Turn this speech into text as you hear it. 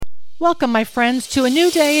Welcome, my friends, to a new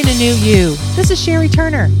day and a new you. This is Sherry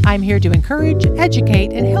Turner. I'm here to encourage,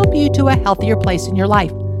 educate, and help you to a healthier place in your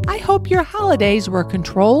life. I hope your holidays were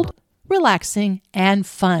controlled, relaxing, and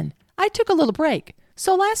fun. I took a little break.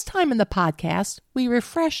 So last time in the podcast, we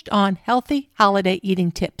refreshed on healthy holiday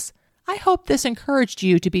eating tips. I hope this encouraged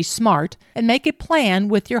you to be smart and make a plan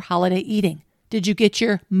with your holiday eating. Did you get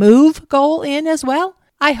your move goal in as well?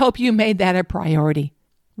 I hope you made that a priority.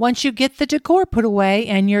 Once you get the decor put away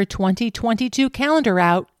and your 2022 calendar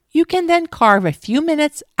out, you can then carve a few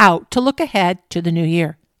minutes out to look ahead to the new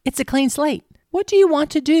year. It's a clean slate. What do you want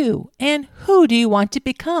to do and who do you want to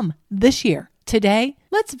become this year? Today,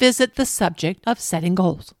 let's visit the subject of setting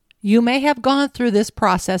goals. You may have gone through this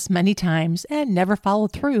process many times and never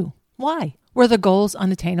followed through. Why? Were the goals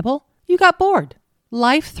unattainable? You got bored.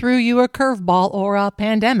 Life threw you a curveball or a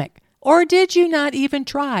pandemic. Or did you not even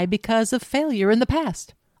try because of failure in the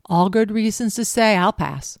past? All good reasons to say I'll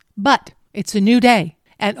pass. But it's a new day,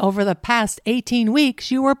 and over the past 18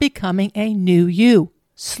 weeks, you are becoming a new you.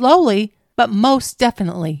 Slowly, but most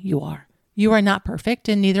definitely you are. You are not perfect,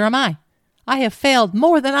 and neither am I. I have failed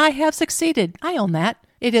more than I have succeeded. I own that.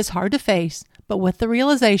 It is hard to face, but with the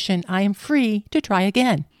realization I am free to try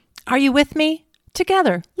again. Are you with me?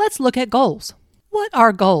 Together, let's look at goals. What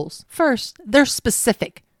are goals? First, they're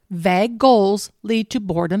specific. Vague goals lead to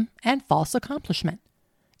boredom and false accomplishment.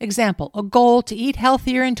 Example, a goal to eat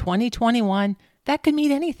healthier in 2021, that could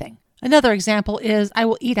mean anything. Another example is, I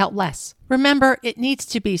will eat out less. Remember, it needs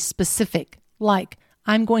to be specific, like,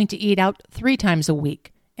 I'm going to eat out 3 times a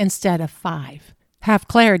week instead of 5. Have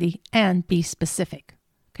clarity and be specific.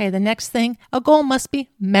 Okay, the next thing, a goal must be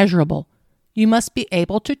measurable. You must be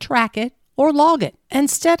able to track it or log it.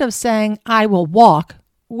 Instead of saying, I will walk,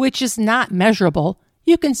 which is not measurable,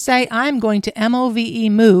 you can say, I'm going to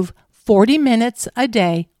move 40 minutes a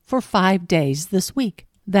day for 5 days this week.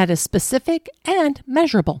 That is specific and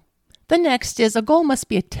measurable. The next is a goal must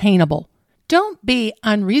be attainable. Don't be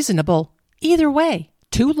unreasonable either way.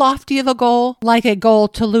 Too lofty of a goal, like a goal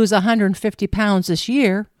to lose 150 pounds this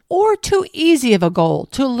year, or too easy of a goal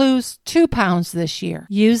to lose 2 pounds this year.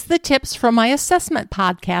 Use the tips from my assessment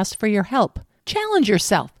podcast for your help. Challenge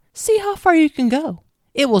yourself. See how far you can go.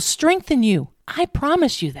 It will strengthen you. I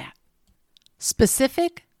promise you that.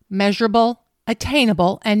 Specific, measurable,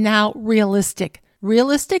 attainable, and now realistic.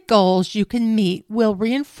 Realistic goals you can meet will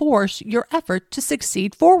reinforce your effort to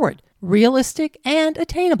succeed forward. Realistic and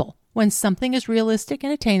attainable. When something is realistic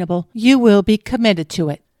and attainable, you will be committed to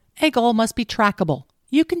it. A goal must be trackable.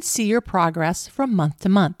 You can see your progress from month to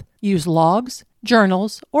month. Use logs,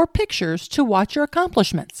 journals, or pictures to watch your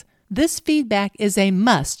accomplishments. This feedback is a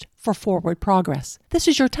must for forward progress. This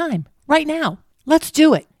is your time, right now. Let's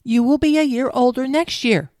do it. You will be a year older next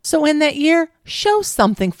year. So in that year, show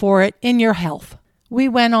something for it in your health. We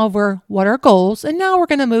went over what are goals, and now we're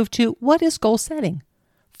going to move to what is goal setting.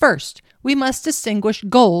 First, we must distinguish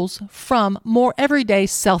goals from more everyday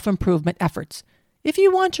self-improvement efforts. If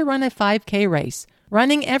you want to run a 5K race,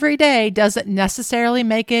 running every day doesn't necessarily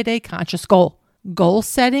make it a conscious goal. Goal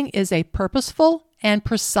setting is a purposeful and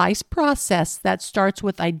precise process that starts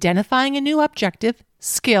with identifying a new objective,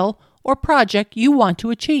 skill, or project you want to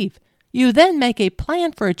achieve. You then make a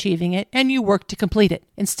plan for achieving it and you work to complete it.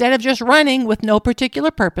 Instead of just running with no particular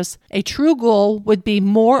purpose, a true goal would be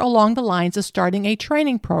more along the lines of starting a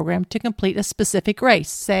training program to complete a specific race,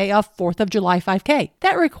 say a 4th of July 5K.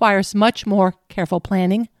 That requires much more careful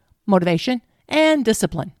planning, motivation, and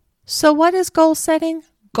discipline. So what is goal setting?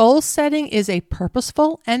 Goal setting is a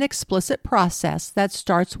purposeful and explicit process that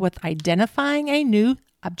starts with identifying a new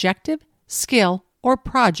objective, skill, or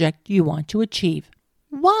project you want to achieve.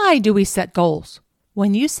 Why do we set goals?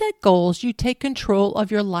 When you set goals, you take control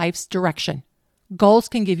of your life's direction. Goals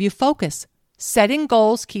can give you focus. Setting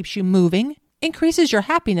goals keeps you moving, increases your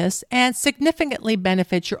happiness, and significantly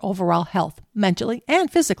benefits your overall health, mentally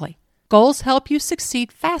and physically. Goals help you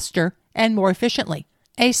succeed faster and more efficiently.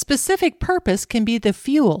 A specific purpose can be the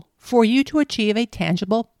fuel for you to achieve a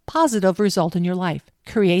tangible, positive result in your life.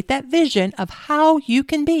 Create that vision of how you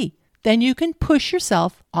can be. Then you can push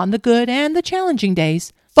yourself on the good and the challenging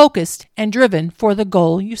days, focused and driven for the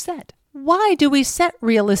goal you set. Why do we set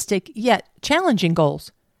realistic yet challenging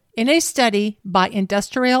goals? In a study by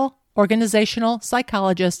industrial organizational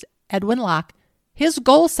psychologist Edwin Locke, his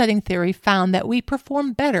goal-setting theory found that we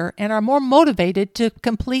perform better and are more motivated to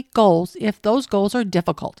complete goals if those goals are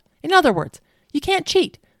difficult. In other words, you can't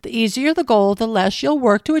cheat. The easier the goal, the less you'll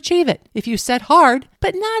work to achieve it. If you set hard,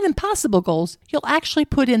 but not impossible goals, you'll actually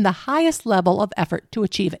put in the highest level of effort to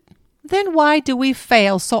achieve it. Then why do we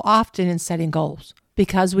fail so often in setting goals?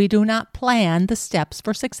 Because we do not plan the steps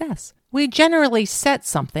for success. We generally set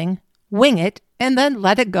something, wing it, and then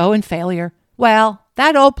let it go in failure. Well,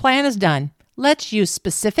 that old plan is done. Let's use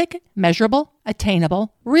specific, measurable,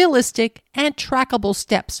 attainable, realistic, and trackable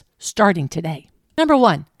steps starting today. Number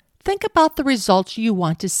 1, think about the results you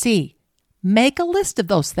want to see. Make a list of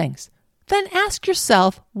those things. Then ask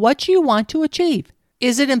yourself what you want to achieve.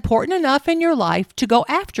 Is it important enough in your life to go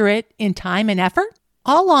after it in time and effort?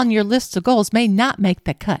 All on your list of goals may not make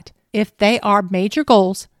the cut. If they are major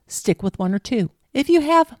goals, stick with 1 or 2. If you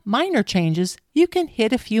have minor changes, you can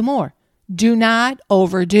hit a few more. Do not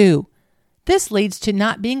overdo. This leads to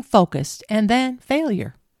not being focused and then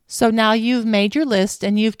failure. So now you've made your list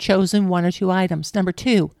and you've chosen 1 or 2 items. Number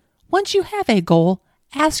 2, once you have a goal,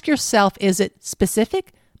 ask yourself, is it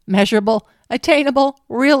specific, measurable, attainable,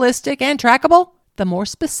 realistic, and trackable? The more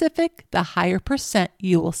specific, the higher %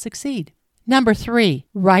 you will succeed. Number 3,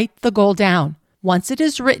 write the goal down. Once it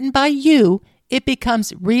is written by you, it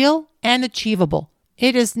becomes real and achievable.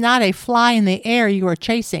 It is not a fly in the air you are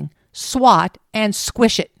chasing. Swat and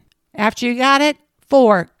squish it. After you got it,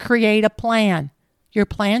 4, create a plan. Your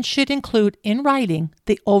plan should include in writing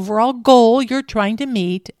the overall goal you're trying to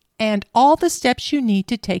meet and all the steps you need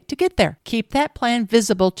to take to get there. Keep that plan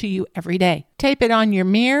visible to you every day. Tape it on your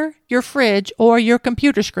mirror, your fridge, or your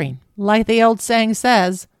computer screen. Like the old saying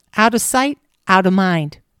says, out of sight, out of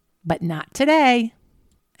mind. But not today.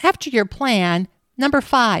 After your plan, number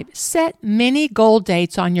 5, set mini goal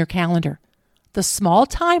dates on your calendar. The small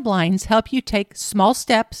timelines help you take small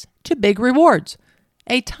steps to big rewards.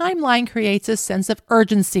 A timeline creates a sense of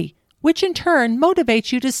urgency, which in turn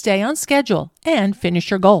motivates you to stay on schedule and finish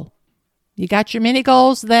your goal. You got your mini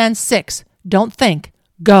goals? Then 6, don't think,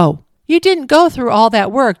 go. You didn't go through all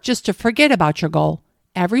that work just to forget about your goal.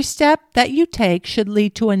 Every step that you take should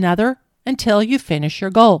lead to another until you finish your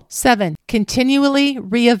goal. 7, continually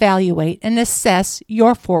reevaluate and assess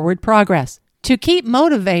your forward progress. To keep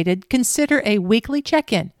motivated, consider a weekly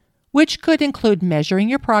check-in, which could include measuring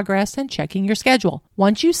your progress and checking your schedule.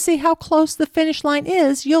 Once you see how close the finish line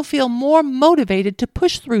is, you'll feel more motivated to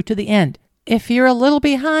push through to the end. If you're a little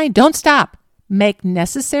behind, don't stop. Make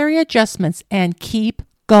necessary adjustments and keep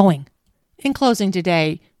going. In closing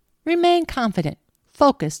today, remain confident,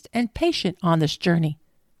 focused, and patient on this journey.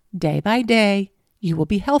 Day by day, you will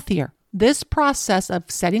be healthier. This process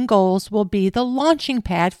of setting goals will be the launching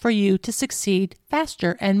pad for you to succeed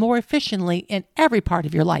faster and more efficiently in every part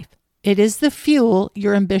of your life. It is the fuel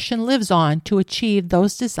your ambition lives on to achieve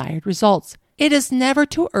those desired results. It is never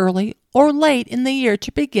too early or late in the year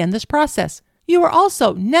to begin this process. You are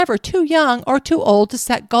also never too young or too old to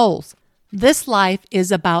set goals. This life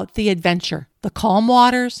is about the adventure, the calm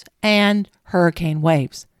waters, and hurricane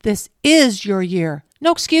waves. This is your year.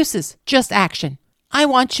 No excuses, just action. I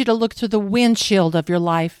want you to look through the windshield of your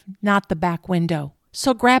life, not the back window.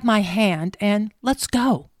 So grab my hand and let's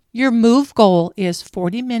go. Your move goal is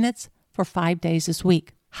 40 minutes for 5 days this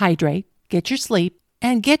week. Hydrate, get your sleep,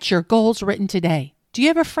 and get your goals written today. Do you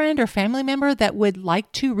have a friend or family member that would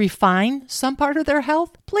like to refine some part of their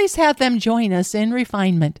health? Please have them join us in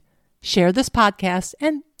refinement. Share this podcast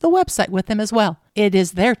and the website with them as well. It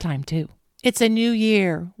is their time too. It's a new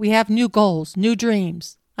year. We have new goals, new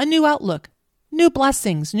dreams, a new outlook. New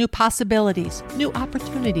blessings, new possibilities, new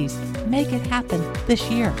opportunities. Make it happen this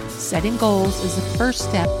year. Setting goals is the first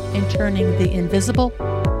step in turning the invisible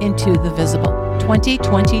into the visible.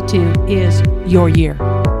 2022 is your year.